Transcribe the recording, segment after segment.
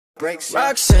breaks.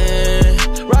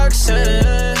 Roxanne,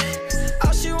 Roxanne,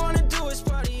 all she wanna do is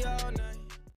party all night.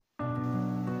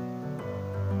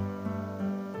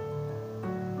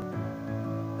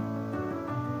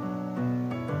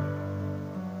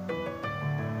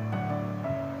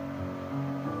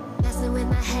 Messing with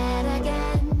my head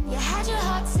again. You had your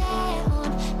heart set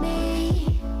on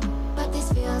me, but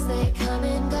these feels, they come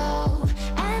and go,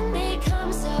 and they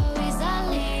come so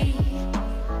easily.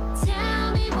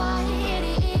 Tell me what it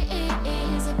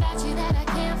is about you that I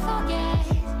can't forget,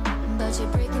 but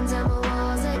you're breaking down my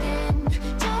walls again,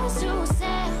 just to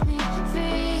set me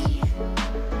free.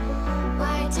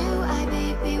 Why do I,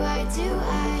 baby, why do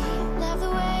I love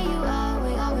the way you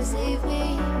always leave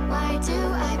me? Why do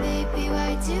I, baby,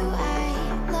 why do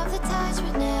I love the touch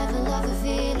but never love the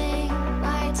feeling?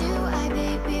 Why do I,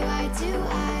 baby, why do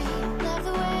I love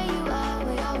the way you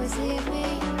always leave me?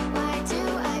 Why do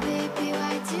I, baby,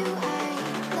 why do I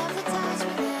love the touch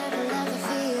but never love the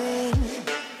feeling?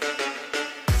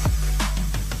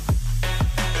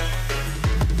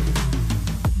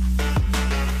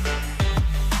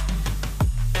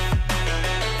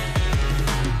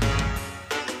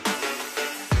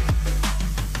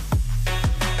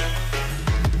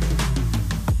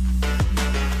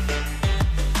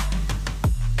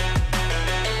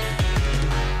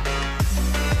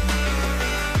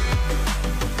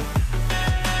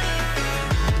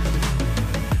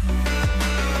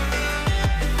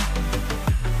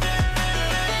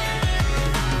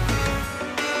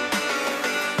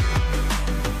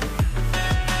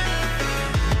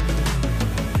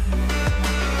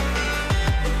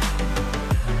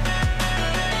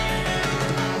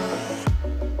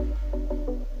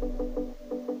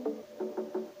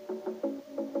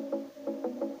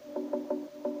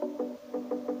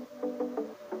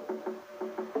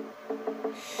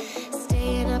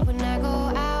 Staying up when I go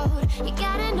out, you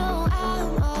gotta know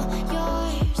I'm all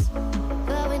yours.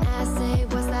 But when I say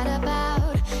what's that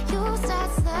about, you start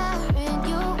slurring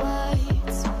your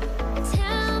words.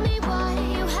 Tell me why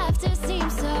you have to seem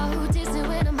so distant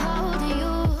when I'm holding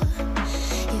you.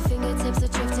 Your fingertips are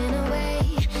drifting away,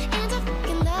 and I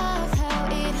fucking love how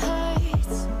it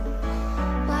hurts.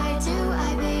 Why do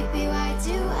I, baby, why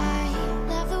do I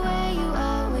love the way you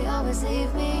always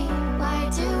leave me? Why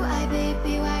do I,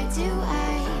 baby, why do I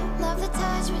love the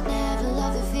touch but never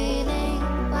love the feeling?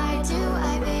 Why do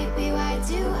I, baby, why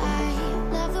do I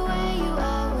love the way you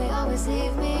always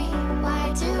leave me?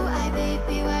 Why do I,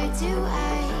 baby, why do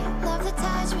I love the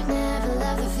touch but never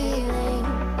love the feeling?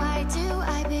 Why do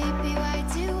I, baby, why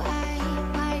do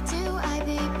why do I,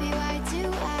 baby, why do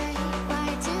why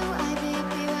do I,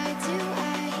 baby, why do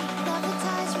I love the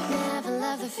touch but never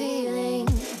love the feeling?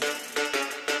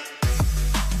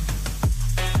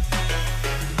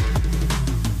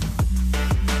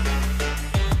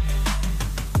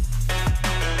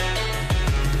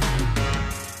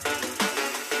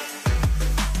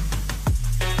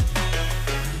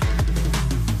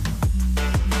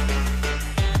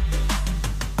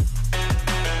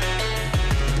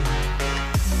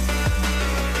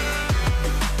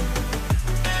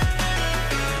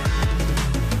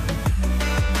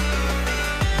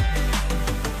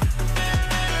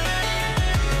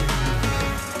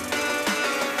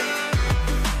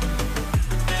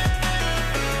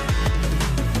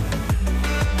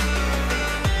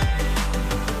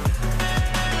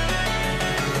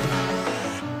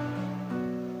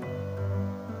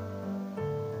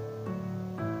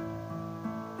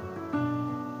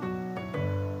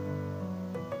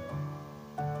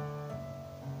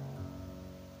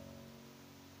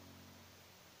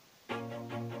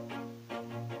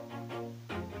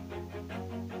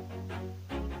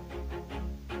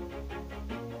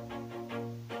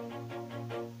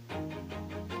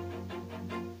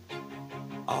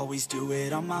 Always do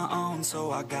it on my own,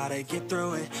 so I gotta get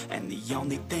through it. And the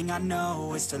only thing I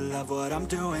know is to love what I'm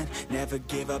doing. Never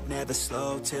give up, never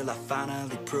slow, till I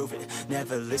finally prove it.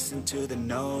 Never listen to the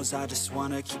no's, I just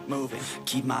wanna keep moving.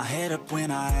 Keep my head up when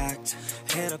I act,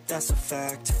 head up, that's a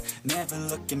fact. Never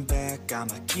looking back,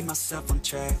 I'ma keep myself on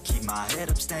track. Keep my head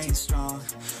up, staying strong,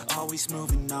 always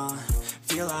moving on.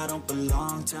 Feel I don't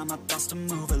belong, tell my thoughts to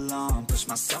move along. Push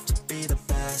myself to be the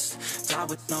best, die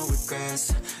with no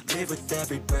regrets. Live with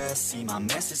every breath, see my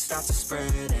message start to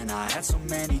spread. And I had so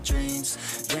many dreams,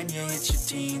 then you hit your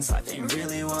teens. Life ain't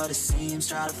really what it seems,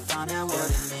 try to find out what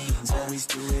it means. Always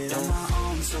do it on my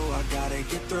own, so I gotta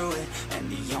get through it. And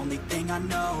the only thing I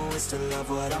know is to love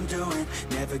what I'm doing.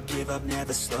 Never give up,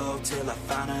 never slow, slow till I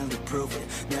finally prove it.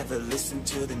 Never listen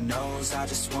to the no's, I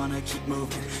just wanna keep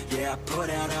moving. Yeah, I put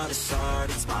out all this art,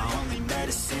 it's my only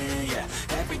medicine. Yeah,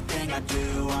 everything I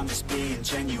do, I'm just being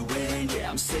genuine. Yeah,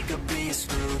 I'm sick of being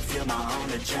screwed, feel my own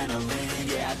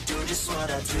adrenaline. Yeah, I do just what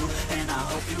I do, and I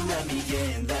hope you let me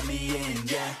in,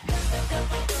 yeah.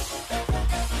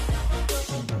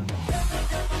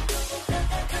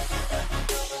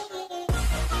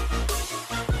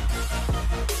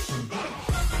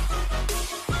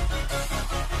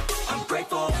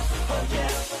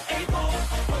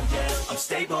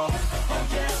 Stable, oh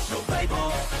yeah, no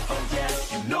label, oh yeah,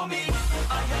 you know me.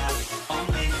 I have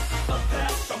only a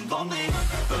path, I'm lonely,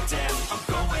 but damn, I'm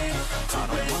going to win. I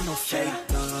don't want no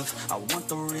fake love, I want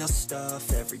the real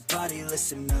stuff. Everybody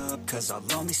listen up, cause I'll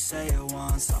only say it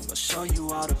once. I'm gonna show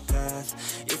you all the path,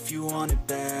 if you want it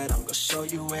bad. I'm gonna show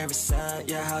you where it's at,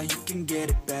 yeah, how you can get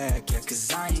it back. Yeah,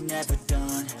 cause I ain't never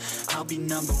done, I'll be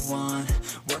number one.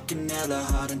 Working hella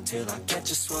hard until I get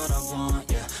just what I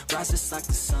want, yeah. Rises like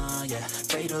the sun, yeah,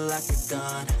 fatal like a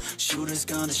gun. Shooter's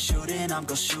gonna shoot and I'm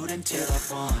gonna shoot until I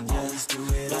won, yeah. Always do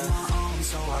it on my own,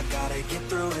 so I gotta get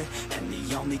through it. And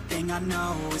the only thing I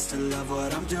know is to love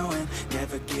what I'm doing.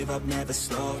 Never give up, never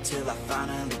slow, till I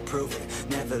finally prove it.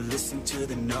 Never listen to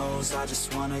the no's, I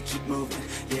just wanna keep moving.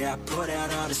 Yeah, I put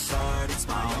out all this art, it's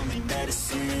my only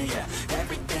medicine. Yeah,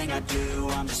 everything I do,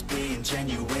 I'm just being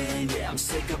genuine. Yeah, I'm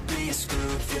sick of being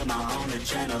screwed, feel my own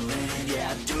adrenaline.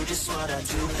 Yeah, I do just what I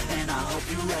do, and I hope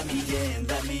you let me in,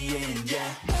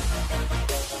 yeah.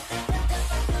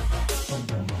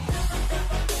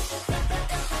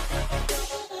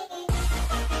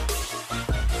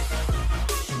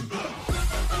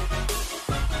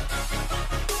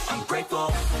 I'm grateful,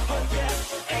 oh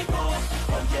yeah, able,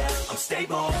 oh yeah, I'm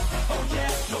stable, oh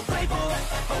yeah, no label,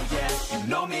 oh yeah, you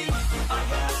know me. I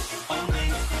have only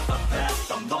a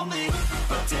path, I'm lonely,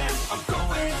 but damn, I'm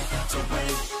going to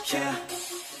win, yeah.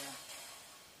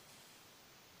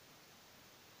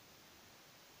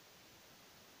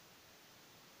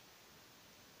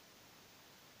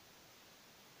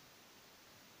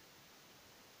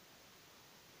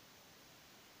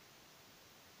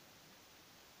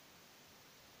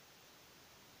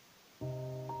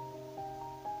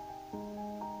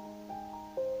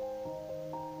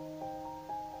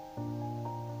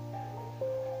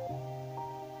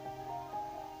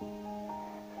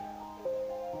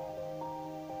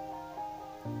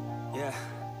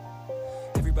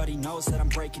 Everybody knows that I'm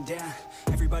breaking down.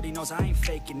 Everybody knows I ain't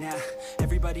faking now.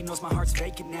 Everybody knows my heart's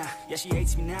vacant now. Yeah, she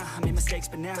hates me now, I made mistakes,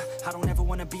 but now I don't ever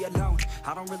wanna be alone.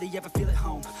 I don't really ever feel at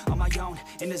home. On my own,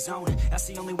 in the zone, that's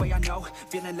the only way I know.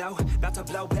 Feeling low, about to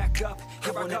blow back up.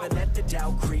 Here I never let the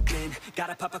doubt creep in.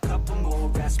 Gotta pop a couple more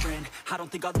aspirin. I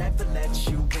don't think I'll ever let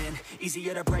you in.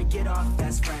 Easier to break it off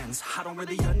best friends. I don't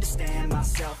really understand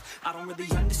myself. I don't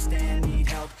really understand, need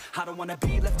help. I don't wanna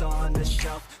be left on the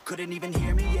shelf. Couldn't even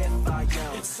hear me if I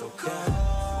yelled. It's so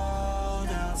cold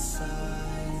outside,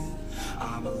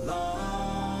 I'm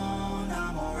alone,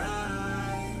 I'm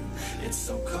alright. It's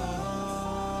so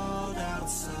cold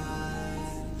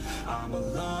outside, I'm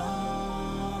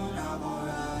alone, I'm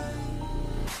alright.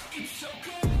 It's so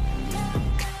cold.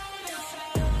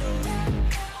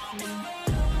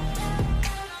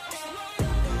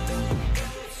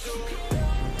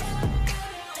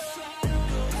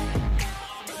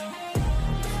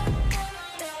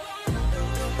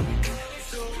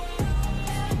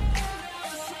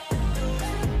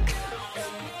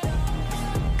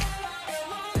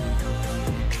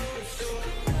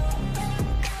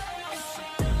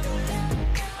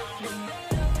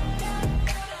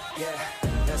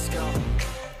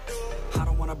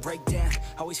 Break down,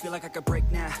 always feel like I could break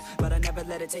now, but I never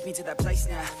let it take me to that place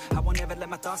now. I won't ever let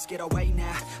my thoughts get away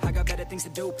now. I got better things to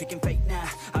do, picking fate now.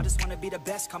 I just wanna be the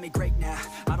best, call me great now.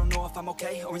 I don't know if I'm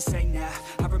okay or insane now.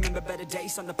 I remember better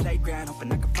days on the playground,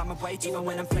 hoping I can find my way. Even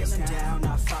when I'm feeling down,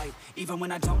 I fight. Even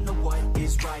when I don't know what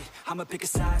is right, I'ma pick a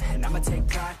side and I'ma take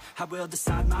pride. I will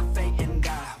decide my fate and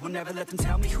I will never let them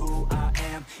tell me who I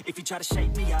am. If you try to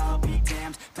shake me, I'll be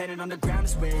damned. Planet on the ground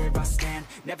is where I stand.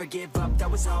 Never give up,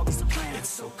 that was always the plan. It's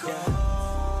so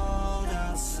cold